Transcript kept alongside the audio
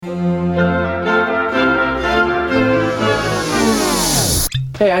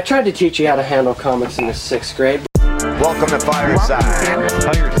Hey, I tried to teach you how to handle comics in the 6th grade. Welcome to Fireside.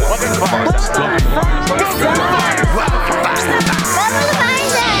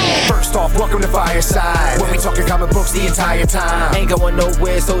 First off, welcome to Fireside. When we talking comic books the entire time. Ain't going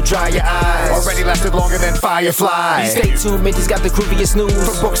nowhere, so dry your eyes. Already lasted longer than Firefly. Stay tuned, Minty's got the grooviest news.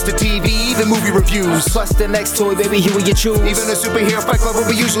 From books to TV, even movie reviews. Plus the next toy, baby, here you choose. Even a superhero fight club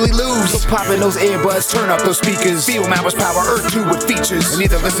we usually lose. So pop in those earbuds, turn up those speakers. Feel Mama's power, Earth 2 with features. And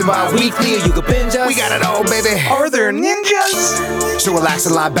either listen bi-weekly or you can binge us. We got it all, baby. Are there ninjas? So relax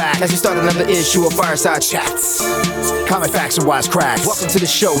and lie back as we start another issue of Fireside Chats. Comic facts and wisecracks. Welcome to the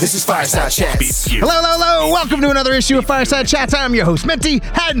show. This is Fireside Chats. Hello. Welcome to another issue of Fireside Chats. I'm your host, Minty,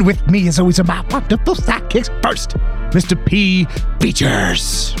 and with me, as always, are my wonderful sidekicks. First, Mr. P.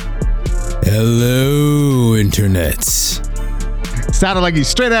 Features. Hello, Internet. Sounded like he's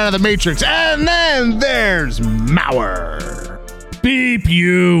straight out of the Matrix. And then there's Mauer. Beep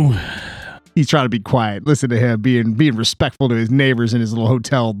you. He's trying to be quiet. Listen to him being respectful to his neighbors in his little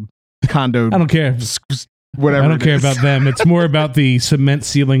hotel condo. I don't care. Whatever. I don't care about them. It's more about the cement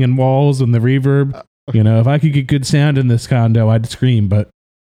ceiling and walls and the reverb. You know, if I could get good sound in this condo, I'd scream, but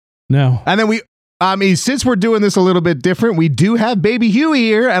no. And then since we're doing this a little bit different, we do have Baby Huey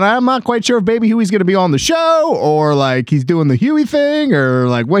here, and I'm not quite sure if Baby Huey's going to be on the show or like he's doing the Huey thing or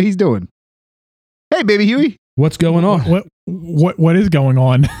like what he's doing. Hey, Baby Huey. What's going on? What is going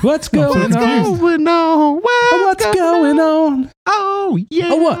on? What's going on? What's going on? Oh, yeah.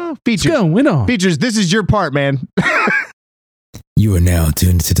 Oh, what? Features. What's going on? Features, this is your part, man. You are now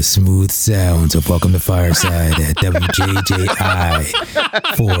tuned to the smooth sounds of Welcome to Fireside at WJJI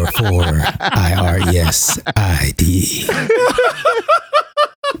 44IRESID.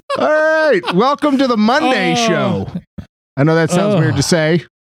 All right. Welcome to the Monday show. I know that sounds weird to say,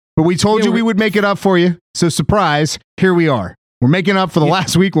 but we told you we would make it up for you. So surprise, here we are. We're making up for the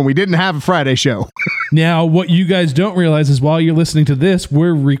last week when we didn't have a Friday show. Now, what you guys don't realize is while you're listening to this,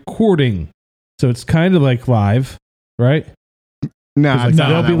 we're recording. So it's kind of like live, right? No,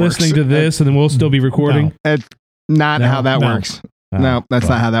 they'll be listening to this and then we'll still be recording. It's not how that works. No, that's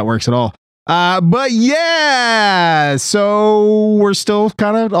not how that works at all. But yeah, so we're still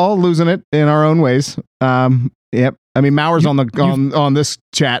kind of all losing it in our own ways. Yep. I mean, Mauer's on this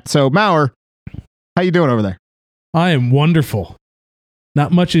chat. So Mauer, how you doing over there? I am wonderful.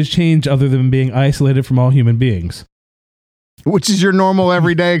 Not much has changed other than being isolated from all human beings. Which is your normal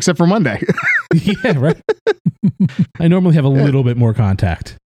every day except for Monday. Yeah, right. I normally have a little bit more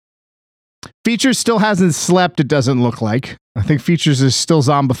contact. Features still hasn't slept, it doesn't look like. I think Features is still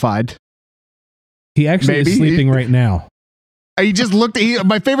zombified. He actually is sleeping right now. He just looked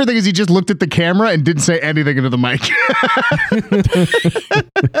my favorite thing is he just looked at the camera and didn't say anything into the mic.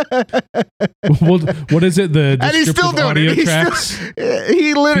 Well, what is it? The and he's still doing audio it. tracks?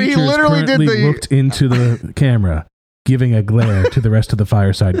 He literally did the looked into the camera, giving a glare to the rest of the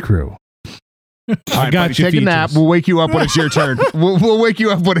Fireside crew. I got you. Take a nap. We'll wake you up when it's your turn. We'll wake you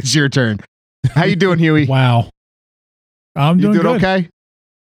up when it's your turn. How you doing, Huey? Wow. I'm doing good. Okay?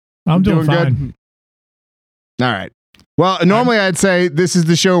 I'm doing fine. Good? All right. Well, normally I'd say this is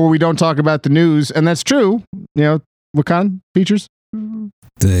the show where we don't talk about the news, and that's true. You know, what kind of features?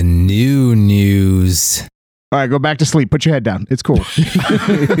 The new news. All right, go back to sleep. Put your head down. It's cool.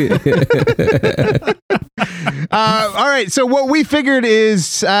 All right, so what we figured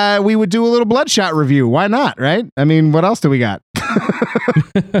is we would do a little Bloodshot review. Why not, right? I mean, what else do we got?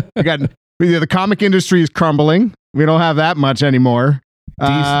 The comic industry is crumbling. We don't have that much anymore.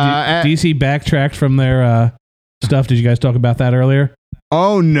 DC backtracked from their stuff. Did you guys talk about that earlier?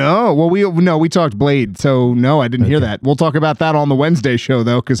 Oh no! Well, we talked Blade, so no, I didn't hear that. We'll talk about that on the Wednesday show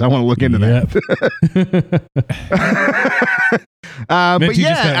though, because I want to look into that. But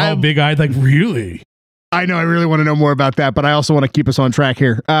yeah, just got all big-eyed, like really. I know. I really want to know more about that, but I also want to keep us on track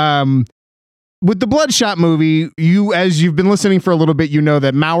here. With the Bloodshot movie, as you've been listening for a little bit, you know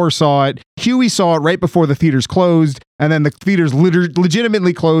that Mauer saw it. Huey saw it right before the theaters closed, and then the theaters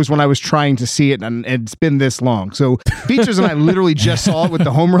legitimately closed when I was trying to see it, and it's been this long. So Features and I literally just saw it with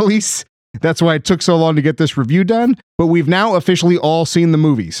the home release. That's why it took so long to get this review done. But we've now officially all seen the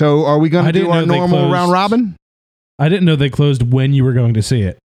movie. So are we going to do our normal round robin? I didn't know they closed when you were going to see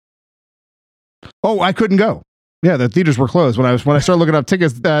it. Oh, I couldn't go. Yeah, the theaters were closed. When I started looking up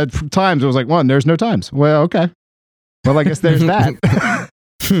tickets times, it was like, there's no times. Well, okay. Well, I guess there's that.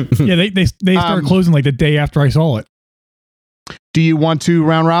 Yeah, they started closing like the day after I saw it. Do you want to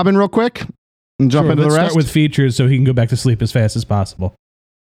round robin real quick and jump into the rest? Let's start with Features so he can go back to sleep as fast as possible.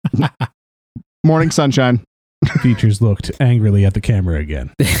 Morning sunshine. Features looked angrily at the camera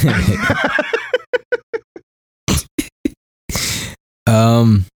again.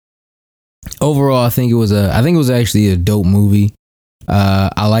 Overall, I think it was actually a dope movie.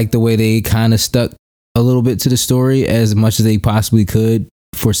 I like the way they kind of stuck a little bit to the story as much as they possibly could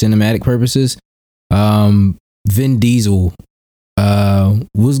for cinematic purposes. Vin Diesel,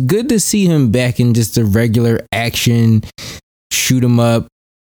 was good to see him back in just a regular action, shoot 'em up,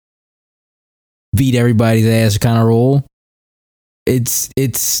 beat everybody's ass kind of role. It's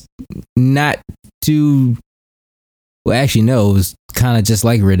not too, well, actually no, it was kind of just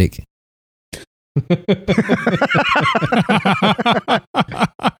like Riddick.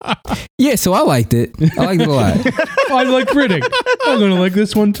 Yeah, so I liked it. I liked it a lot. I like Riddick. I'm gonna like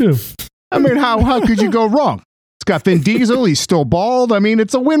this one too. I mean, how could you go wrong? It's got Vin Diesel. He's still bald. I mean,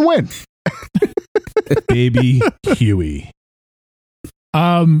 it's a win-win. Baby Huey.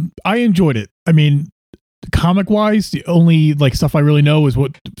 I enjoyed it. I mean, comic wise, the only like stuff I really know is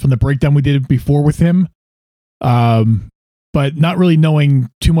what from the breakdown we did before with him. But not really knowing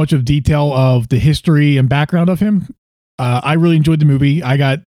too much of detail of the history and background of him. I really enjoyed the movie. I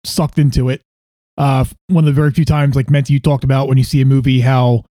got sucked into it. One of the very few times, like Menti, you talked about when you see a movie,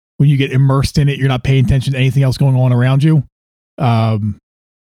 how when you get immersed in it, you're not paying attention to anything else going on around you.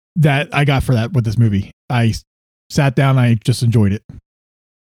 That I got for that with this movie. I sat down, I just enjoyed it.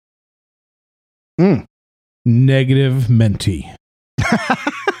 Negative Menti.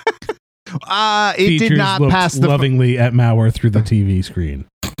 It did not pass the lovingly at Mauer through the TV screen.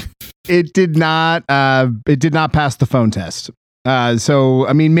 It did not pass the phone test. So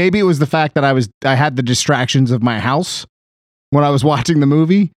I mean, maybe it was the fact that I had the distractions of my house when I was watching the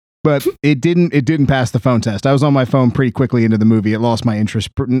movie, but it didn't pass the phone test. I was on my phone pretty quickly into the movie. It lost my interest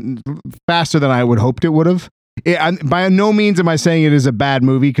faster than I would hoped it would have. By no means am I saying it is a bad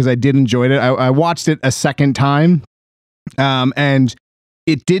movie, because I did enjoy it. I watched it a second time, and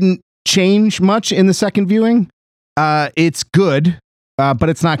it didn't change much in the second viewing. It's good, but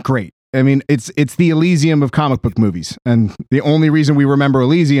it's not great. I mean, it's the Elysium of comic book movies, and the only reason we remember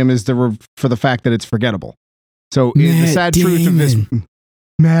Elysium is for the fact that it's forgettable. So the sad truth of this,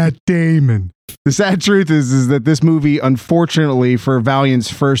 Matt Damon. The sad truth is that this movie, unfortunately, for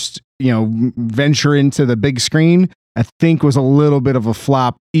Valiant's first venture into the big screen, I think was a little bit of a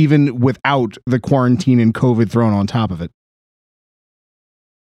flop, even without the quarantine and COVID thrown on top of it.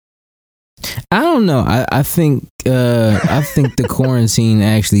 I don't know. I think the quarantine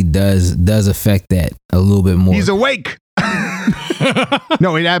actually does affect that a little bit more. He's awake.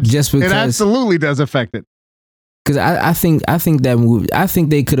 No, it absolutely does affect it. Because I think that movie, I think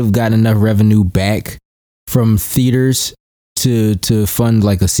they could have gotten enough revenue back from theaters to fund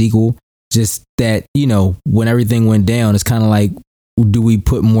like a sequel. Just that, when everything went down, it's kind of like, do we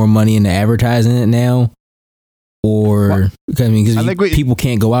put more money into advertising it now? Or, because people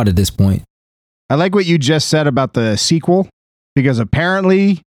can't go out at this point. I like what you just said about the sequel, because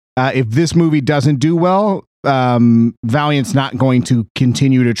apparently, if this movie doesn't do well, Valiant's not going to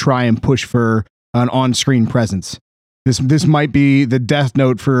continue to try and push for an on-screen presence. This might be the death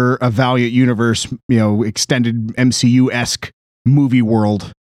note for a Valiant universe, extended MCU-esque movie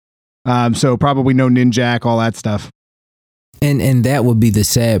world. So probably no Ninjak, all that stuff. And that would be the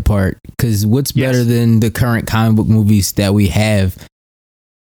sad part, because what's better than the current comic book movies that we have?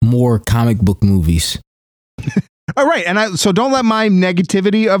 More comic book movies. All right, and so don't let my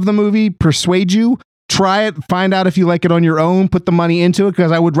negativity of the movie persuade you. Try it, find out if you like it on your own, put the money into it,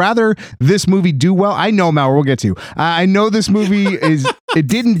 because I would rather this movie do well. I know, Mauer, we'll get to. I know this movie it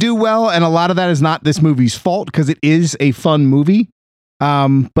didn't do well, and a lot of that is not this movie's fault, because it is a fun movie.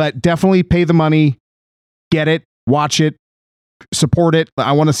 But definitely pay the money, get it, watch it, support it.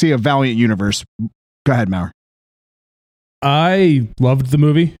 I want to see a Valiant universe. Go ahead, Mauer. I loved the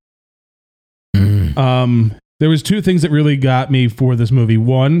movie. There was two things that really got me for this movie.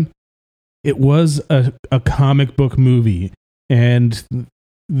 One, it was a comic book movie, and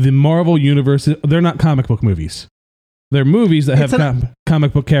the Marvel universe, they're not comic book movies. They're movies that have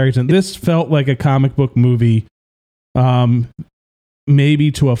comic book characters, and this felt like a comic book movie,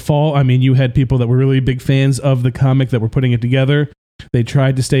 maybe to a fault. I mean, you had people that were really big fans of the comic that were putting it together. They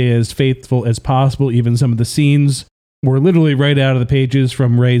tried to stay as faithful as possible. Even some of the scenes were literally right out of the pages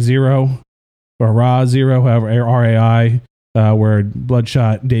from Ray Zero, or Ra Zero, however, RAI, where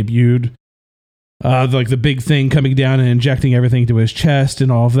Bloodshot debuted. Like the big thing coming down and injecting everything to his chest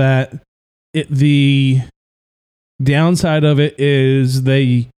and all of that. The downside of it is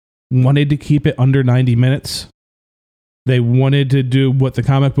they wanted to keep it under 90 minutes. They wanted to do what the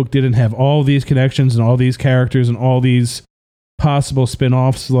comic book did and have all these connections and all these characters and all these possible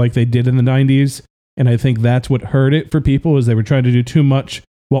spin-offs like they did in the 90s. And I think that's what hurt it for people, is they were trying to do too much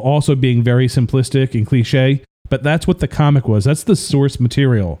while also being very simplistic and cliche. but that's what the comic was. That's the source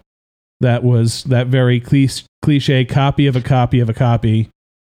material. That was that very cliche copy of a copy of a copy.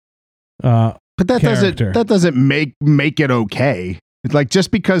 But that character. doesn't make it okay. It's like, just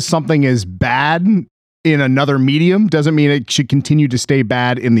because something is bad in another medium doesn't mean it should continue to stay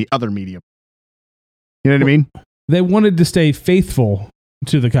bad in the other medium. You know what I mean? They wanted to stay faithful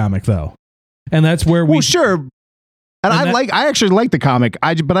to the comic, though, and that's where we. Well, sure. And I actually like the comic.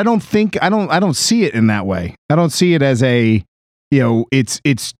 But I don't see it in that way. I don't see it as a,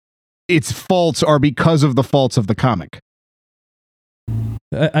 its faults are because of the faults of the comic.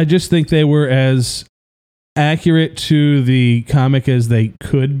 I just think they were as accurate to the comic as they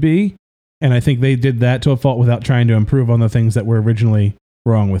could be, and I think they did that to a fault without trying to improve on the things that were originally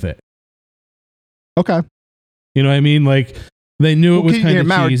wrong with it. Okay. You know what I mean? Like, they knew it was kind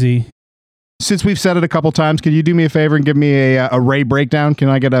of cheesy. Since we've said it a couple times, can you do me a favor and give me a Ray breakdown? Can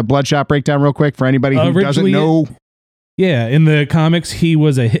I get a Bloodshot breakdown real quick for anybody who doesn't know? Yeah, in the comics, he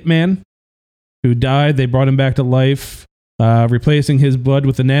was a hitman who died. They brought him back to life, replacing his blood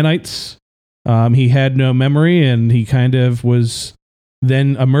with the nanites. He had no memory, and he kind of was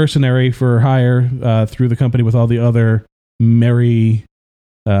then a mercenary for hire through the company with all the other merry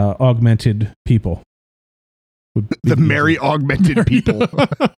augmented people. The merry augmented people.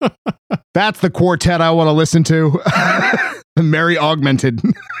 That's the quartet I want to listen to. The merry augmented.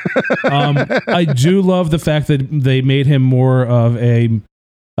 I do love the fact that they made him more of a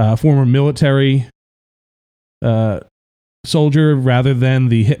former military soldier rather than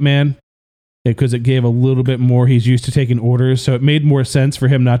the hitman, because it gave a little bit more. He's used to taking orders, so it made more sense for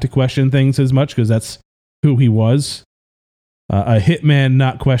him not to question things as much, because that's who he was. A hitman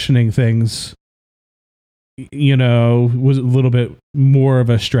not questioning things, was a little bit more of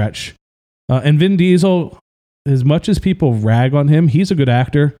a stretch. And Vin Diesel, as much as people rag on him, he's a good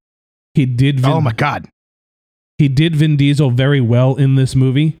actor. He did. Oh my God. He did Vin Diesel very well in this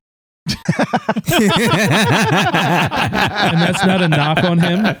movie. And that's not a knock on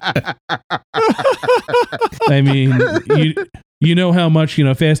him. I mean, you know how much,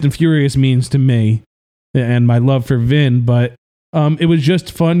 Fast and Furious means to me and my love for Vin, but it was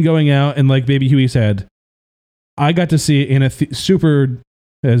just fun going out, and like Baby Huey said, I got to see it in a super,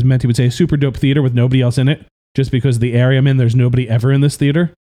 as Menti would say, super dope theater with nobody else in it, just because the area I'm in, there's nobody ever in this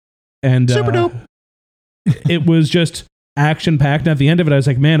theater. And super dope. It was just action-packed, and at the end of it, I was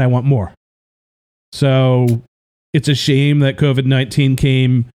like, man, I want more. So it's a shame that COVID-19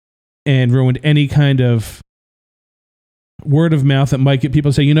 came and ruined any kind of word of mouth that might get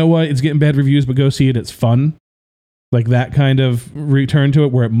people to say, you know what, it's getting bad reviews, but go see it, it's fun. Like that kind of return to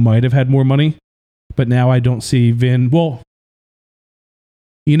it where it might have had more money. But now I don't see Vin. Well,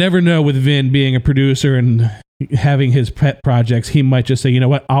 you never know with Vin being a producer and having his pet projects. He might just say, you know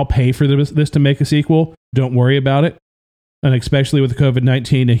what, I'll pay for this to make a sequel. Don't worry about it. And especially with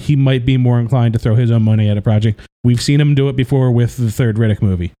COVID-19, he might be more inclined to throw his own money at a project. We've seen him do it before with the third Riddick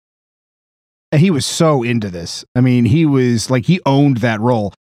movie. And he was so into this. I mean, he was like, he owned that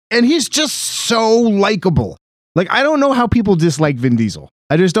role. And he's just so likable. Like, I don't know how people dislike Vin Diesel.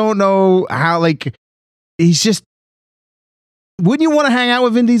 I just don't know how, like, he's just... Wouldn't you want to hang out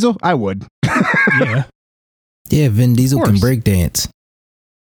with Vin Diesel? I would. Yeah. Yeah, Vin Diesel can break dance.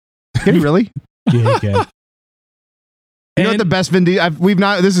 Can he really? Yeah, he can. You know what the best Vin Diesel...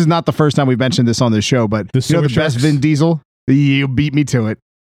 This is not the first time we've mentioned this on this show, but you know the best Vin Diesel? You beat me to it.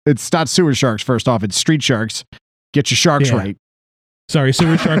 It's not Sewer Sharks, first off. It's Street Sharks. Get your sharks right. Sorry,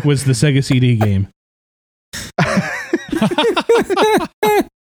 Sewer Shark was the Sega CD game.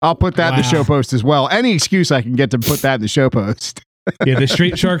 I'll put that in the show post as well. Any excuse I can get to put that in the show post. Yeah, the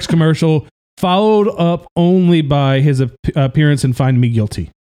Street Sharks commercial, followed up only by his appearance in Find Me Guilty.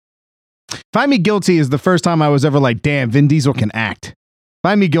 Find Me Guilty is the first time I was ever like, damn, Vin Diesel can act.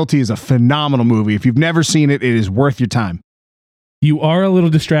 Find Me Guilty is a phenomenal movie. If you've never seen it, it is worth your time. You are a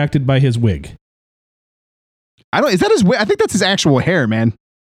little distracted by his wig. Is that his wig? I think that's his actual hair, man.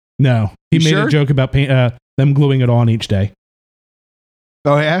 No, he made a joke about them gluing it on each day.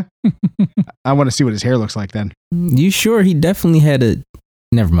 Oh, yeah? I want to see what his hair looks like then. You sure? He definitely had a...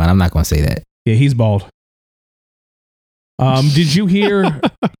 Never mind, I'm not going to say that. Yeah, he's bald. Did you hear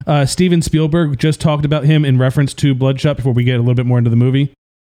Steven Spielberg just talked about him in reference to Bloodshot before we get a little bit more into the movie?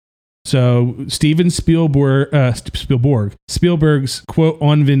 So Steven Spielberg's quote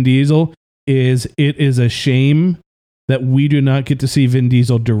on Vin Diesel is, "It is a shame that we do not get to see Vin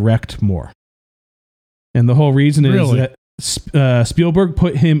Diesel direct more." And the whole reason is that Spielberg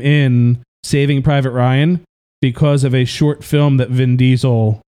put him in Saving Private Ryan because of a short film that Vin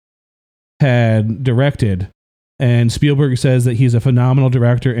Diesel had directed. And Spielberg says that he's a phenomenal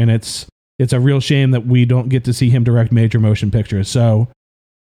director, and it's it's a real shame that we don't get to see him direct major motion pictures. So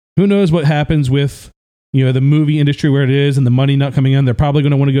who knows what happens with, the movie industry where it is and the money not coming in. They're probably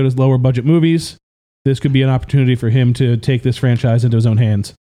going to want to go to lower budget movies. This could be an opportunity for him to take this franchise into his own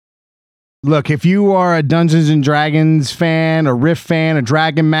hands. Look, if you are a Dungeons and Dragons fan, a Rift fan, a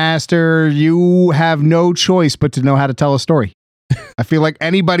Dragon Master, you have no choice but to know how to tell a story. I feel like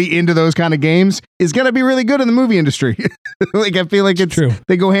anybody into those kind of games is going to be really good in the movie industry. I feel like it's true.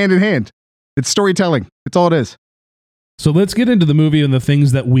 They go hand in hand. It's storytelling. It's all it is. So let's get into the movie and the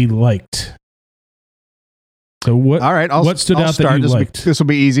things that we liked. So what? All right, what stood out that you liked? This will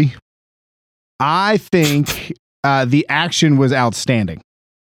be easy. I think the action was outstanding.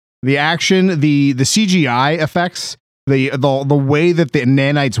 The action, the CGI effects, the way that the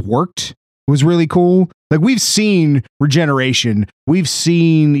nanites worked was really cool. Like, we've seen regeneration, we've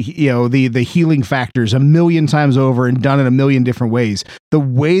seen the healing factors a million times over and done it a million different ways. The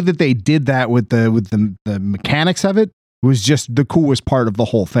way that they did that with the mechanics of it was just the coolest part of the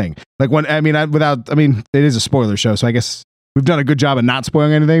whole thing. Like, it is a spoiler show, so I guess we've done a good job of not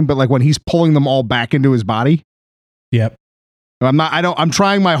spoiling anything. But like when he's pulling them all back into his body, yep. I'm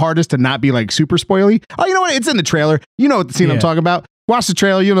trying my hardest to not be like super spoily. Oh, you know what? It's in the trailer. You know what the scene I'm talking about. Watch the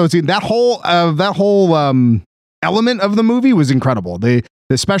trailer. You know the scene. That whole element of the movie was incredible. The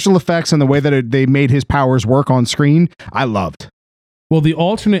special effects and the way that they made his powers work on screen, I loved. Well, the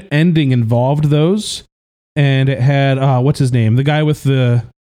alternate ending involved those, and it had what's his name? The guy with the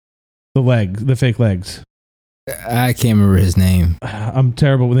fake legs. I can't remember his name. I'm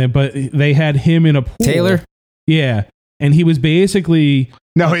terrible with it, but they had him in a pool. Taylor? Yeah. And he was basically...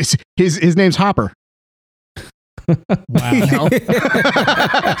 No, his name's Hopper. Wow.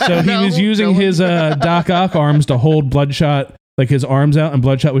 So he was using his Doc Ock arms to hold Bloodshot, like his arms out, and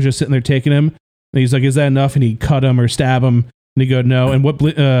Bloodshot was just sitting there taking him. And he's like, is that enough? And he'd cut him or stab him. And he'd go, no. And what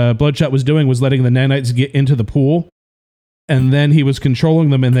Bloodshot was doing was letting the nanites get into the pool. And then he was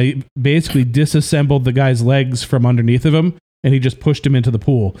controlling them, and they basically disassembled the guy's legs from underneath of him, and he just pushed him into the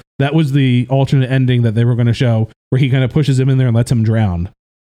pool. That was the alternate ending that they were going to show, where he kind of pushes him in there and lets him drown.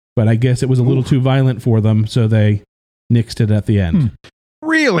 But I guess it was a little too violent for them, so they nixed it at the end.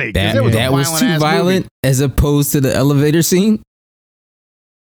 Really? That was too violent as opposed to the elevator scene?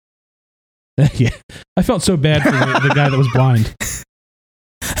 Yeah. I felt so bad for the guy that was blind.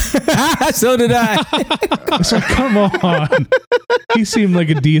 So did I. It's like, come on. He seemed like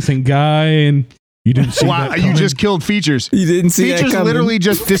a decent guy, and you didn't see that coming. You just killed Features. You didn't see Features that coming. Literally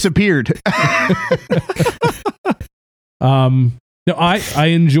just disappeared. No, I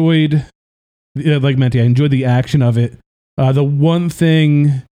enjoyed, like Menti, I enjoyed the action of it. The one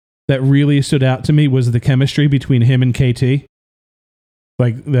thing that really stood out to me was the chemistry between him and KT.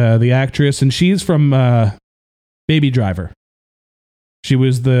 Like the actress, and she's from Baby Driver. She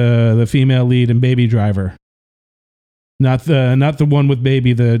was the female lead in Baby Driver. Not the one with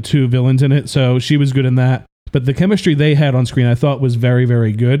Baby, the two villains in it. So she was good in that. But the chemistry they had on screen, I thought was very,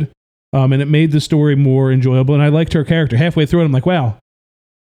 very good. And it made the story more enjoyable. And I liked her character. Halfway through it, I'm like, wow,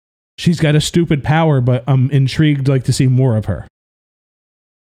 she's got a stupid power, but I'm intrigued to see more of her.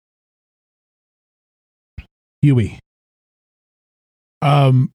 Huey.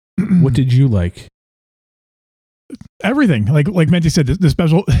 What did you like? Everything. Like Menti said, the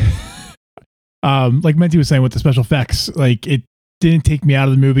special like Menti was saying with the special effects, like it didn't take me out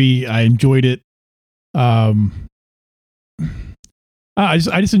of the movie. I enjoyed it. I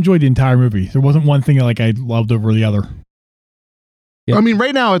just enjoyed the entire movie. There wasn't one thing like I loved over the other. Yep. I mean,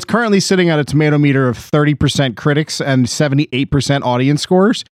 right now it's currently sitting at a tomato meter of 30% critics and 78% audience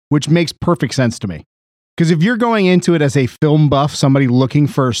scores, which makes perfect sense to me. Because if you're going into it as a film buff, somebody looking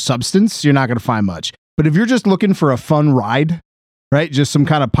for substance, you're not going to find much. But if you're just looking for a fun ride, right, just some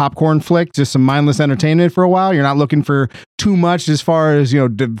kind of popcorn flick, just some mindless entertainment for a while, you're not looking for too much as far as,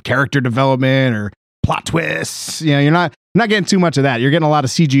 character development or plot twists. You're not getting too much of that. You're getting a lot of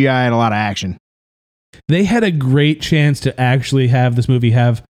CGI and a lot of action. They had a great chance to actually have this movie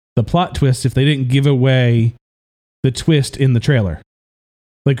have the plot twist if they didn't give away the twist in the trailer.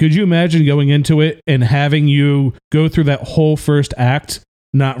 Like, could you imagine going into it and having you go through that whole first act,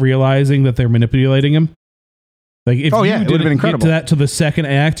 not realizing that they're manipulating him? Like, if you didn't get to that to the second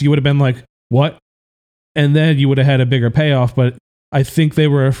act, you would have been like, what? And then you would have had a bigger payoff. But I think they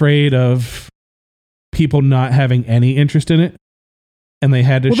were afraid of people not having any interest in it, and they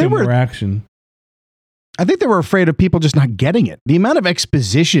had to show more action. I think they were afraid of people just not getting it. The amount of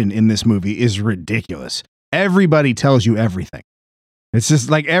exposition in this movie is ridiculous. Everybody tells you everything. It's just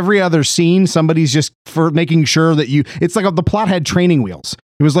like every other scene, somebody's just for making sure that it's like the plot had training wheels.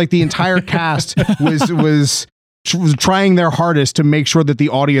 It was like the entire cast was trying their hardest to make sure that the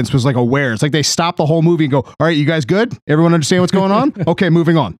audience was like aware. It's like they stop the whole movie and go, all right, you guys good? Everyone understand what's going on? Okay,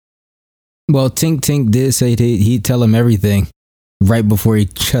 moving on. Well, Tink did say he'd tell him everything right before he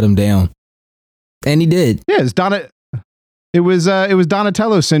shut him down. And he did. Yeah, it was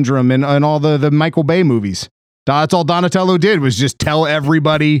Donatello syndrome in all the Michael Bay movies. That's all Donatello did was just tell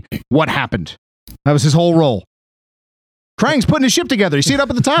everybody what happened. That was his whole role. Krang's putting his ship together. You see it up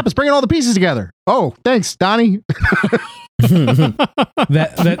at the top? It's bringing all the pieces together. Oh, thanks, Donnie.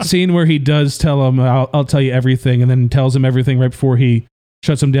 that scene where he does tell him, I'll tell you everything, and then tells him everything right before he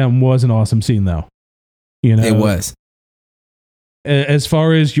shuts him down was an awesome scene, though. You know, it was. As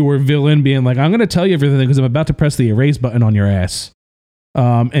far as your villain being like, I'm going to tell you everything because I'm about to press the erase button on your ass,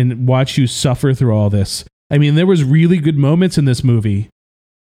 and watch you suffer through all this. I mean, there was really good moments in this movie.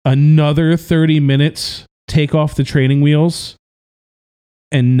 Another 30 minutes, take off the training wheels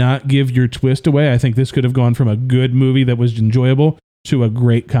and not give your twist away. I think this could have gone from a good movie that was enjoyable to a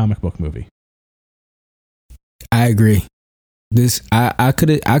great comic book movie. I agree. I could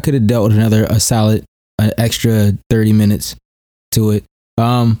have dealt with an extra 30 minutes to it.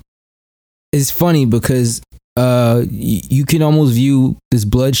 It's funny because you can almost view this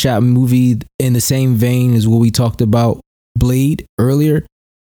Bloodshot movie in the same vein as what we talked about Blade earlier.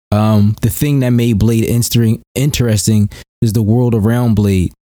 The thing that made Blade interesting is the world around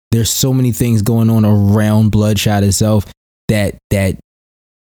Blade. There's so many things going on around Bloodshot itself that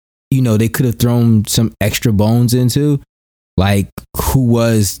you know they could have thrown some extra bones into, like who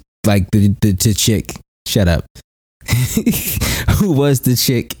was like the chick. Shut up. Who was the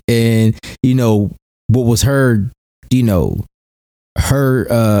chick, and you know what was her, you know,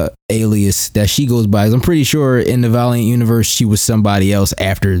 her alias that she goes by. I'm pretty sure in the Valiant universe she was somebody else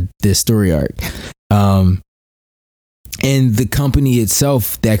after this story arc. And the company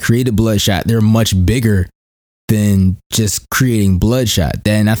itself that created Bloodshot, they're much bigger than just creating Bloodshot.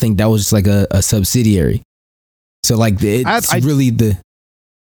 Then I think that was just like a subsidiary. So like it's really the.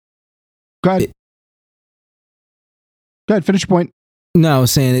 Go ahead, finish your point. No, I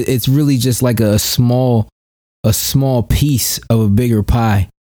was saying it's really just like a small piece of a bigger pie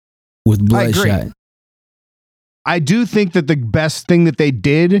with Bloodshot. I do think that the best thing that they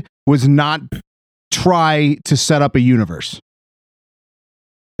did was not try to set up a universe.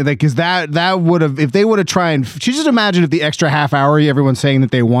 Because that would have, if they would have tried and just imagine if the extra half hour everyone's saying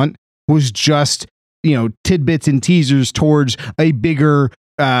that they want was just, you know, tidbits and teasers towards a bigger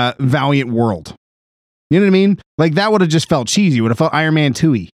Valiant world. You know what I mean? Like that would have just felt cheesy. Would have felt Iron Man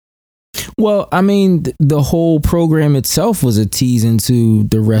 2-y. Well, I mean, the whole program itself was a tease into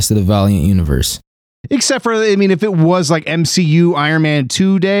the rest of the Valiant universe. Except for, I mean, if it was like MCU Iron Man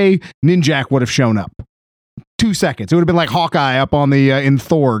 2 day, Ninjak would have shown up. 2 seconds. It would have been like Hawkeye up on the in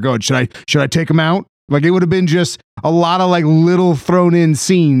Thor. Go, should I take him out? Like it would have been just a lot of like little thrown in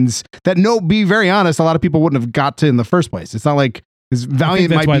scenes that be very honest, a lot of people wouldn't have got to in the first place. It's not like this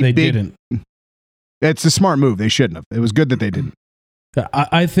Valiant might be big. Didn't. It's a smart move. They shouldn't have. It was good that they didn't.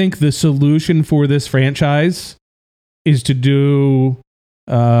 I think the solution for this franchise is to do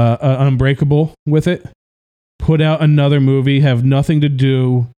Unbreakable with it. Put out another movie, have nothing to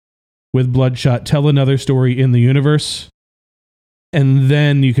do with Bloodshot, tell another story in the universe, and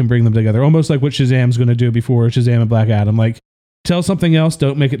then you can bring them together. Almost like what Shazam's going to do before Shazam and Black Adam. Like, tell something else,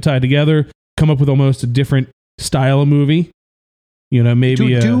 don't make it tied together, come up with almost a different style of movie. You know,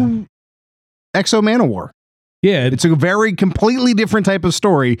 maybe... do Exo Manowar. Yeah. It's a very completely different type of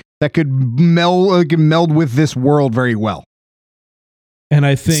story that could meld with this world very well. And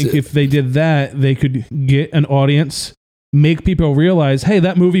I think if they did that, they could get an audience, make people realize, hey,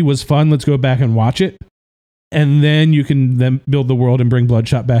 that movie was fun. Let's go back and watch it. And then you can then build the world and bring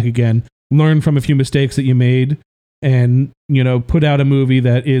Bloodshot back again. Learn from a few mistakes that you made and, you know, put out a movie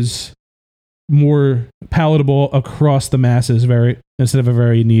that is more palatable across the masses instead of a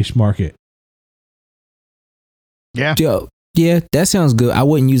very niche market. Yeah. Yeah, that sounds good. I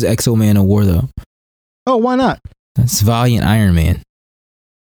wouldn't use Exo Manowar though. Oh, why not? That's Valiant Iron Man.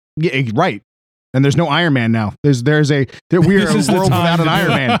 Yeah, right. And there's no Iron Man now. We're a world without an Iron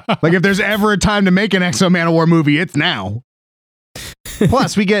Man. Like if there's ever a time to make an Exo Manowar movie, it's now.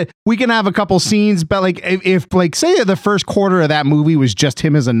 Plus, we can have a couple scenes, but like if like say the first quarter of that movie was just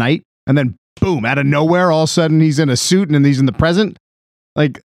him as a knight, and then boom, out of nowhere, all of a sudden he's in a suit and then he's in the present.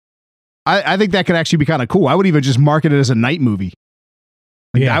 Like I think that could actually be kind of cool. I would even just market it as a night movie.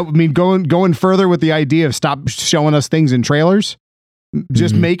 Like, yeah. I mean, going further with the idea of stop showing us things in trailers.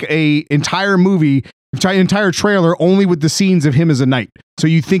 Just make a entire movie, entire trailer only with the scenes of him as a knight. So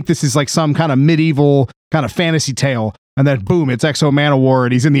you think this is like some kind of medieval kind of fantasy tale. and then boom, it's Exo Manowar,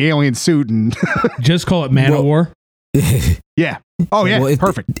 and he's in the alien suit, and Just call it Manowar. yeah. Oh yeah, Well,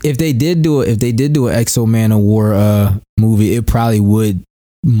 perfect. If they did do an Exo Manowar movie, it probably would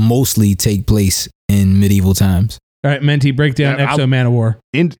mostly take place in medieval times. All right, Menti, break down Yeah, Exo Manowar.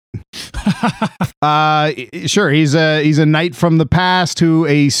 Sure. He's a knight from the past who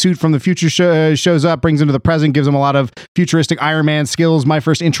a suit from the future shows up, brings him to the present, gives him a lot of futuristic Iron Man skills. My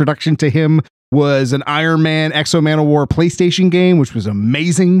first introduction to him was an Iron Man Exo Manowar PlayStation game, which was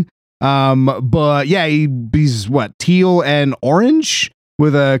amazing. But yeah, he's what, teal and orange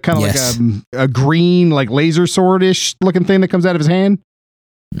with a kind of Yes. like a green, like laser sword-ish looking thing that comes out of his hand.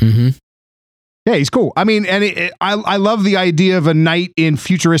 Mm-hmm. Yeah, he's cool. I mean, and I love the idea of a knight in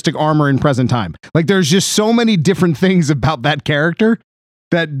futuristic armor in present time. Like, there's just so many different things about that character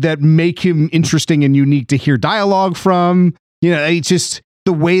that make him interesting and unique to hear dialogue from. You know, it's just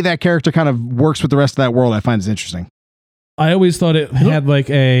the way that character kind of works with the rest of that world. I find is interesting. I always thought it had like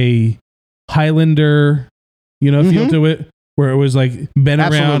a Highlander, feel to it, where it was like been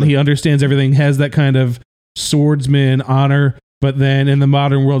around, Absolutely. he understands everything, has that kind of swordsman honor, but then in the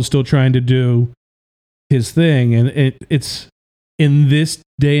modern world still trying to do his thing. And it's in this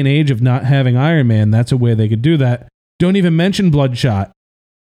day and age of not having Iron Man, that's a way they could do that. Don't even mention Bloodshot.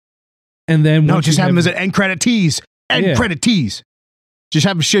 And then No, once just you have him as an end credit tease. End credit tease. Just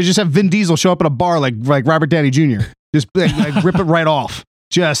have Vin Diesel show up at a bar like Robert Downey Jr. Just like rip it right off.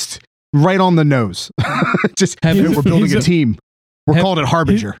 Just right on the nose. Just we're building a team. We're calling it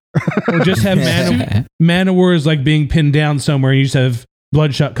Harbinger. Or just have Manowar is like being pinned down somewhere and you just have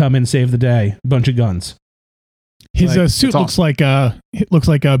Bloodshot come and save the day. Bunch of guns. His suit looks like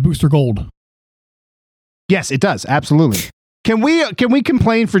Booster Gold. Yes, it does. Absolutely. Can we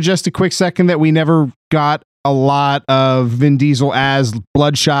complain for just a quick second that we never got a lot of Vin Diesel as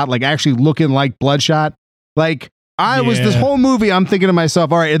Bloodshot, like actually looking like Bloodshot? Like, this whole movie, I'm thinking to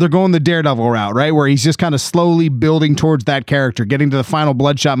myself, all right, they're going the Daredevil route, right? Where he's just kind of slowly building towards that character, getting to the final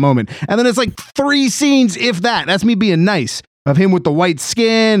Bloodshot moment. And then it's like 3 scenes, if that. That's me being nice, of him with the white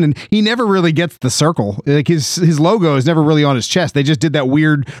skin, and he never really gets the circle. Like his logo is never really on his chest. They just did that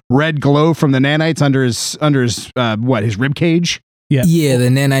weird red glow from the nanites under his rib cage. Yeah. Yeah, the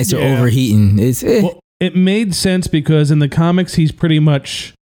nanites are overheating. Well, it made sense because in the comics he's pretty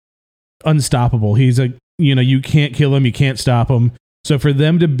much unstoppable. He's a you can't kill him, you can't stop him. So for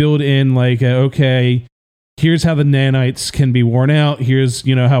them to build in like, okay, here's how the nanites can be worn out. Here's,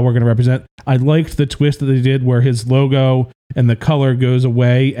 how we're going to represent. I liked the twist that they did where his logo and the color goes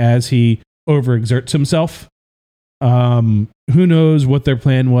away as he overexerts himself. Who knows what their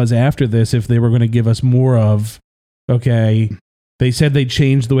plan was after this, if they were going to give us more of, okay, they said they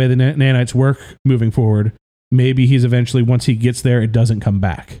changed the way the nanites work moving forward. Maybe he's eventually, once he gets there, it doesn't come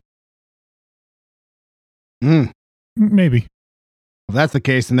back. Maybe. If that's the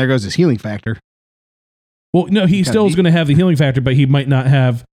case, then there goes his healing factor. Well, no, he still is going to have the healing factor, but he might not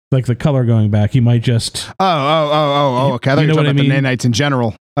have like the color going back. He might just. Oh. Okay, I thought you were talking about the nanites in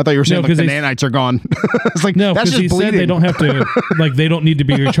general. I thought you were saying the nanites are gone. It's like, no, that's because just he said they don't have to, they don't need to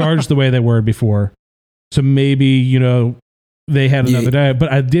be recharged the way they were before. So maybe they had another day.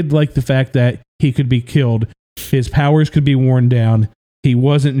 But I did like the fact that he could be killed. His powers could be worn down. He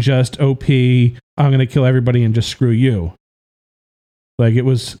wasn't just OP, I'm going to kill everybody and just screw you. Like it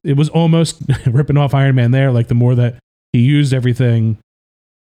was almost ripping off Iron Man there. Like the more that he used everything,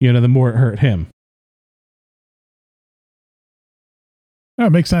 the more it hurt him.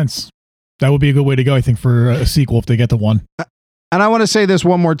 That makes sense. That would be a good way to go, I think, for a sequel if they get the one. And I want to say this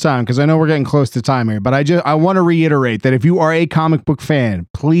one more time because I know we're getting close to time here, but I want to reiterate that if you are a comic book fan,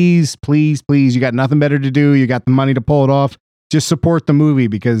 please, you got nothing better to do. You got the money to pull it off. Just support the movie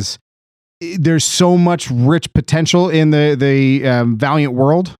because there's so much rich potential in the Valiant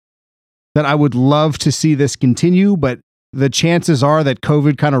world that I would love to see this continue. But the chances are that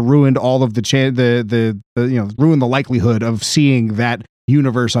COVID kind of ruined all of ruined the likelihood of seeing that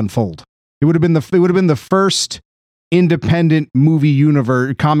universe unfold. It would have been the first independent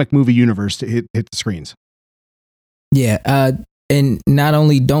comic movie universe to hit the screens. Yeah, and not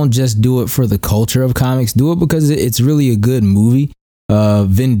only don't just do it for the culture of comics, do it because it's really a good movie.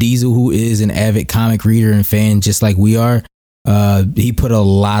 Vin Diesel, who is an avid comic reader and fan just like we are, he put a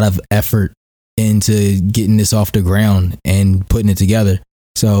lot of effort into getting this off the ground and putting it together.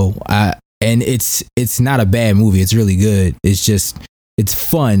 So it's not a bad movie. It's really good. It's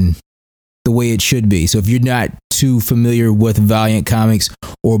fun the way it should be. So if you're not too familiar with Valiant Comics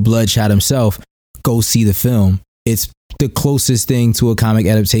or Bloodshot himself, go see the film. It's the closest thing to a comic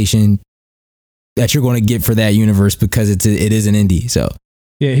adaptation that you're going to get for that universe because it is an indie. So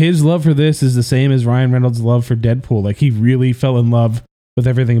Yeah, his love for this is the same as Ryan Reynolds' love for Deadpool. Like, he really fell in love with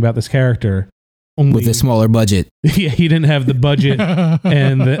everything about this character. Only, with a smaller budget. Yeah, he didn't have the budget,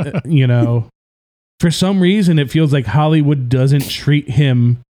 and for some reason, it feels like Hollywood doesn't treat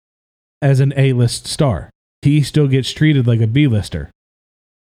him as an A-list star. He still gets treated like a B-lister.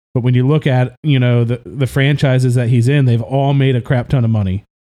 But when you look at the franchises that he's in, they've all made a crap ton of money.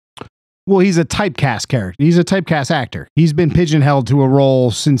 Well, he's a typecast character. He's a typecast actor. He's been pigeonholed to a role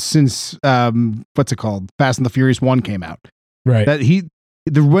since what's it called? Fast and the Furious 1 came out. Right.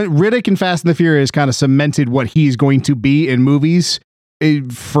 The Riddick in Fast and the Furious kind of cemented what he's going to be in movies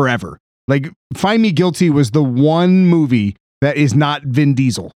forever. Like, Find Me Guilty was the one movie that is not Vin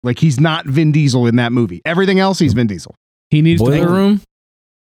Diesel. Like, he's not Vin Diesel in that movie. Everything else, he's Vin Diesel. He needs Boiler Room?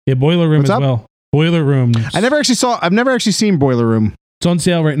 Yeah, Boiler Room What's as up? well. Boiler Room. I've never actually seen Boiler Room. It's on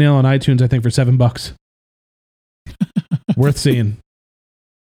sale right now on iTunes, I think, for $7. Worth seeing.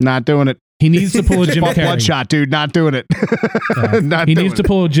 Not doing it. He needs to pull a Jim Carrey. Bloodshot, dude. Not doing it. He needs to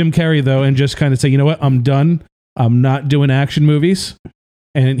pull a Jim Carrey, though, and just kind of say, you know what? I'm done. I'm not doing action movies.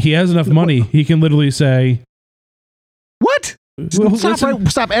 And he has enough money. He can literally say, what? Well,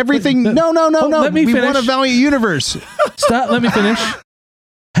 Stop everything. No. Let me we finish. want a Valiant Universe. Stop. Let me finish.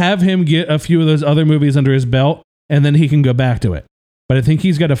 Have him get a few of those other movies under his belt, and then he can go back to it. But I think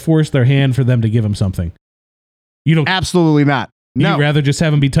he's got to force their hand for them to give him something. You don't. Absolutely not. No. You'd rather just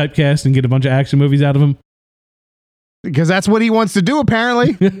have him be typecast and get a bunch of action movies out of him? Because that's what he wants to do,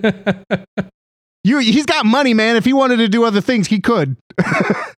 apparently. He's got money, man. If he wanted to do other things, he could.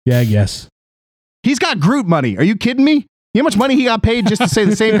 Yeah, I guess. He's got Groot money. Are you kidding me? You know how much money he got paid just to say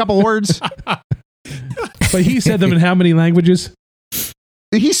the same couple words? But he said them in how many languages?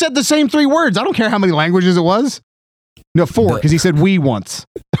 He said the same 3 words. I don't care how many languages it was. No, 4, because he said we once.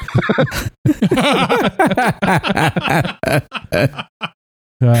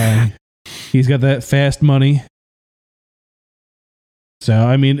 He's got that fast money. So,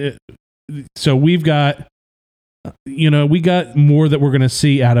 I mean, we've got, we got more that we're going to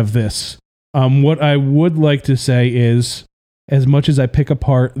see out of this. What I would like to say is, as much as I pick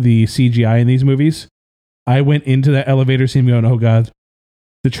apart the CGI in these movies, I went into that elevator scene going, oh God,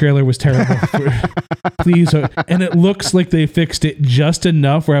 the trailer was terrible. Please. And it looks like they fixed it just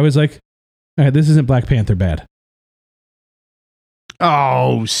enough where I was like, all right, this isn't Black Panther bad.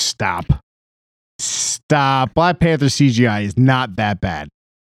 Oh, stop. Black Panther CGI is not that bad.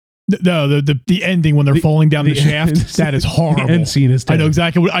 No, the ending when they're falling down the shaft, that is horrible. The end scene is I know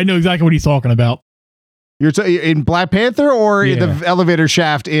exactly what he's talking about. You're in Black Panther or in the elevator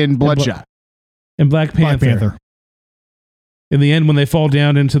shaft in Bloodshot? In Black Panther. In the end, when they fall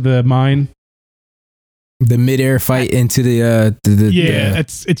down into the mine, the midair fight into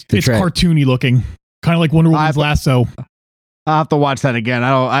it's cartoony looking, kind of like Wonder Woman's lasso. I'll have to watch that again.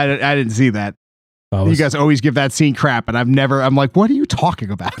 I didn't see that. You guys always give that scene crap, and I'm like, what are you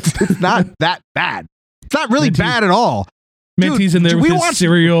talking about? It's not that bad. It's not really bad at all. Mentee's in there with his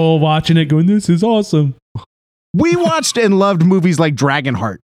cereal, watching it, going, this is awesome. We watched and loved movies like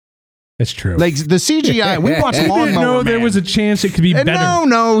Dragonheart. That's true. Like the CGI, we watched Lawnmower Man. No, there was a chance it could be better.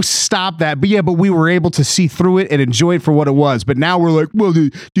 No, stop that. But we were able to see through it and enjoy it for what it was. But now we're like, well,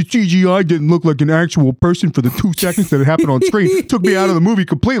 the CGI didn't look like an actual person for the 2 seconds that it happened on screen. It took me out of the movie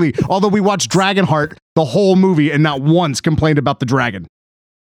completely. Although we watched Dragonheart the whole movie and not once complained about the dragon.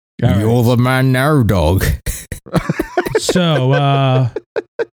 You're the man now, dog. So,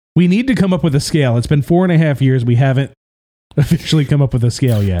 we need to come up with a scale. It's been 4.5 years. We haven't officially come up with a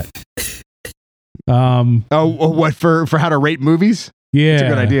scale yet. What for how to rate movies? Yeah, that's a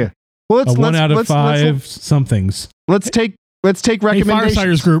good idea. Well, let's 1 out of 5 somethings. Let's take recommendations.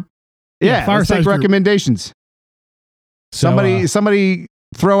 Firesiders group. Yeah, let's take recommendations. So, somebody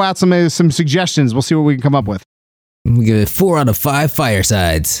throw out some suggestions. We'll see what we can come up with. We give it 4 out of 5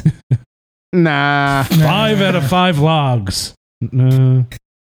 firesides. Nah. 5 out of 5 logs. Nah.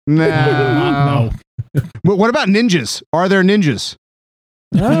 No. What about ninjas? Are there ninjas?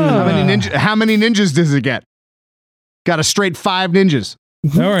 How many ninjas does it get? Got a straight 5 ninjas.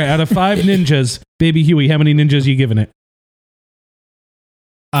 All right, out of 5 ninjas, Baby Huey, how many ninjas are you giving it?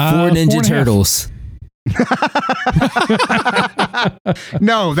 4 Ninja Turtles.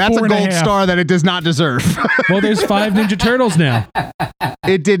 No, that's a gold star that it does not deserve. Well, there's 5 Ninja Turtles now.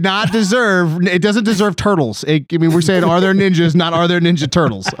 It doesn't deserve turtles. We're saying, are there ninjas, not are there Ninja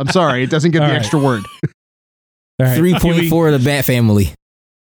Turtles? I'm sorry, it doesn't get the extra word. All right. 3.4 of the Bat Family.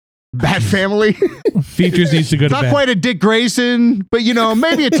 Bat Family? Features needs to go to Not quite a Dick Grayson, but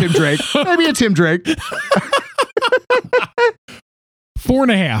maybe a Tim Drake. 4.5.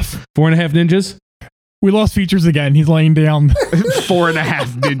 4.5 ninjas? We lost Features again. He's laying down. 4.5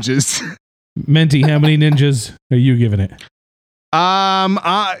 ninjas. Menti, how many ninjas are you giving it? I'm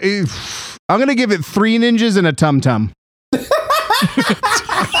gonna give it 3 ninjas and a tum tum.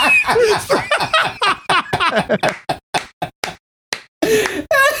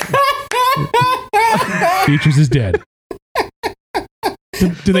 Features is dead.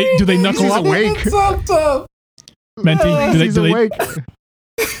 Do they knuckle He's up? awake. Menti, He's awake.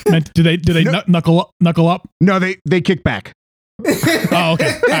 do they knuckle up? No, they kick back. Oh,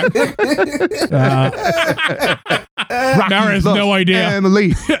 okay. Rocky Mara has loves no idea.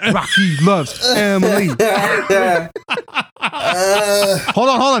 Emily. Rocky loves Emily. Hold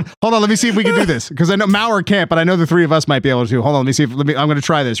on. Let me see if we can do this because I know Maurer can't, but I know the 3 of us might be able to. Hold on. Let me see if I'm going to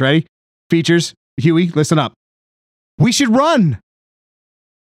try this. Ready? Features. Huey, listen up. We should run.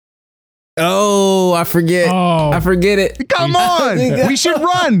 Oh, I forget. Oh. I forget it. Come on. We should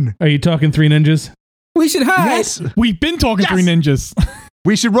run. Are you talking 3 ninjas? We should hide. Yes. We've been talking Yes. 3 ninjas.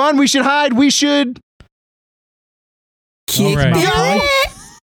 We should run. We should hide. We should. Kick All right. back.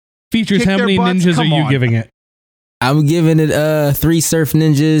 Features, Kick how their many butts? ninjas are Come you on. giving it? I'm giving it 3 surf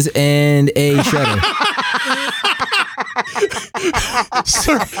ninjas and a shredder.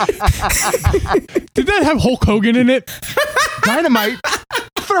 Sir, did that have Hulk Hogan in it? Dynamite.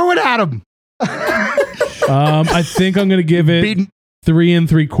 Throw it at him. I think I'm going to give it Beaten. 3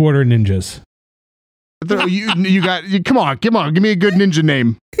 3/4 ninjas. You got. Come on. Give me a good ninja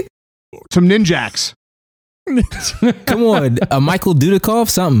name. Some ninjaks. Come on, Michael Dudikoff,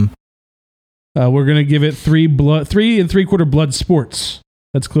 something. We're going to give it 3 3/4 blood sports.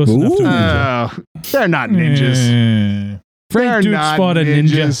 That's close enough to a ninja. They're not ninjas. Frank They're Duke not fought a ninja.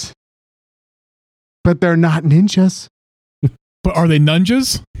 ninjas. But they're not ninjas. But are they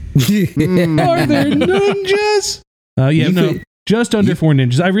nunjas? Are there ninjas? You No, could- just under 4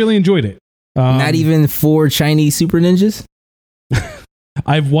 ninjas. I really enjoyed it. Not even 4 Chinese super ninjas?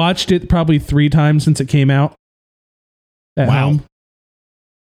 I've watched it probably 3 times since it came out. At Wow. home.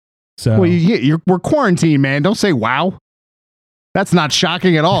 So Well, we're quarantined, man. Don't say wow. That's not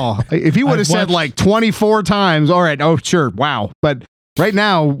shocking at all. If you would have I've said watched- like 24 times, all right, oh, sure, wow. But right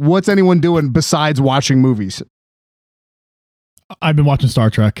now, what's anyone doing besides watching movies? I've been watching Star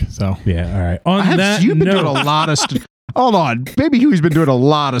Trek, so yeah, all right. On that You've been doing a note, lot of... Hold on. Baby Huey's been doing a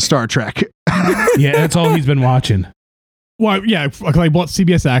lot of Star Trek. yeah, that's all he's been watching. well, yeah, 'cause I bought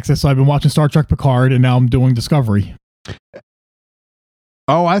CBS Access, so I've been watching Star Trek Picard, and now I'm doing Discovery.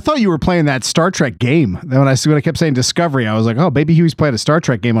 Oh, I thought you were playing that Star Trek game. Then when I kept saying Discovery, I was like, oh, Baby Huey's playing a Star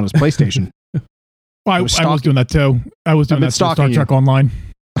Trek game on his PlayStation. Well, I was was doing that too. I was doing been that for Star stalking you. Trek Online.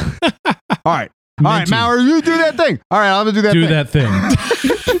 All right. All right, Minty. Maurer, you do that thing. All right, I'm going to do that thing. That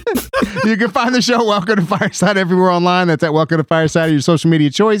thing. You can find the show Welcome to Fireside everywhere online. That's at Welcome to Fireside, your social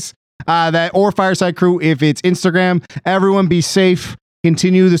media choice. That or Fireside Crew if it's Instagram. Everyone be safe.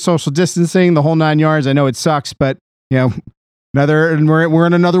 Continue the social distancing, the whole 9 yards. I know it sucks, but you know, we're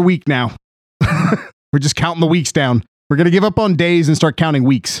in another week now. We're just counting the weeks down. We're gonna give up on days and start counting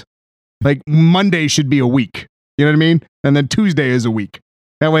weeks. Like Monday should be a week. You know what I mean? And then Tuesday is a week.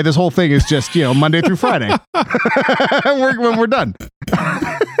 That way, this whole thing is just Monday through Friday. when we're done.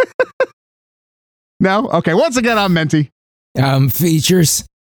 No? Okay. Once again, I'm Menti. Features.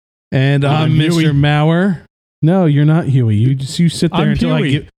 And I'm Huey. Mr. Maurer. No, you're not Huey. You sit there I'm until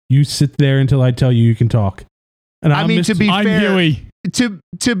Huey. you sit there until I tell you can talk. And I I'm mean, Mr. to be I'm fair, Huey.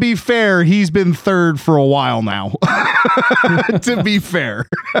 to be fair, he's been third for a while now. To be fair.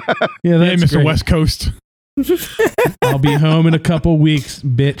 Yeah, Hey, that's Mr. great. West Coast. I'll be home in a couple weeks,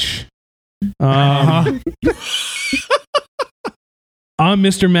 bitch. Uh-huh. I'm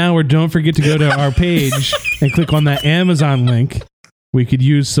Mr. Maurer. Don't forget to go to our page and click on that Amazon link. We could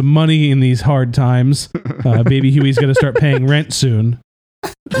use some money in these hard times. Baby Huey's going to start paying rent soon.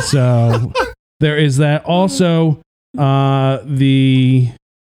 So there is that. Also, That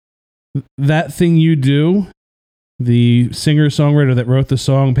Thing You Do, the singer-songwriter that wrote the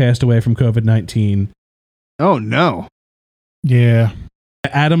song, passed away from COVID-19. Oh, no. Yeah.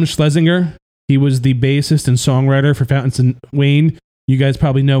 Adam Schlesinger, he was the bassist and songwriter for Fountains and Wayne. You guys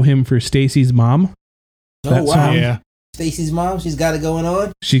probably know him for Stacy's Mom. That song. Yeah. Stacy's mom, she's got it going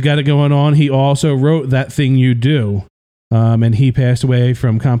on. She got it going on. He also wrote That Thing You Do, and he passed away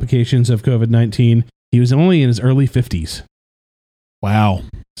from complications of COVID-19. He was only in his early 50s. Wow.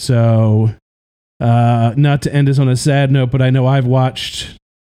 So, not to end this on a sad note, but I know I've watched,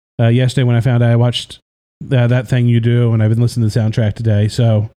 yesterday when I found out, I watched That Thing You Do, and I've been listening to the soundtrack today.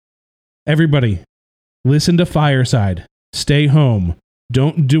 So, everybody, listen to Fireside. Stay home.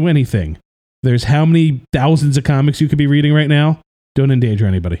 Don't do anything. There's how many thousands of comics you could be reading right now? Don't endanger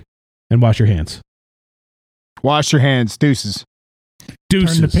anybody. And wash your hands. Wash your hands. Deuces.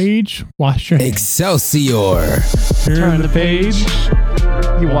 Deuces. Turn the page. Wash your hands. Excelsior. Turn the page.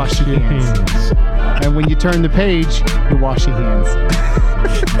 You wash your hands. And when you turn the page, you wash your hands.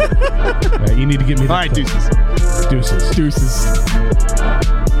 All right, you need to get me that All right, clip. deuces. Deuces. Deuces.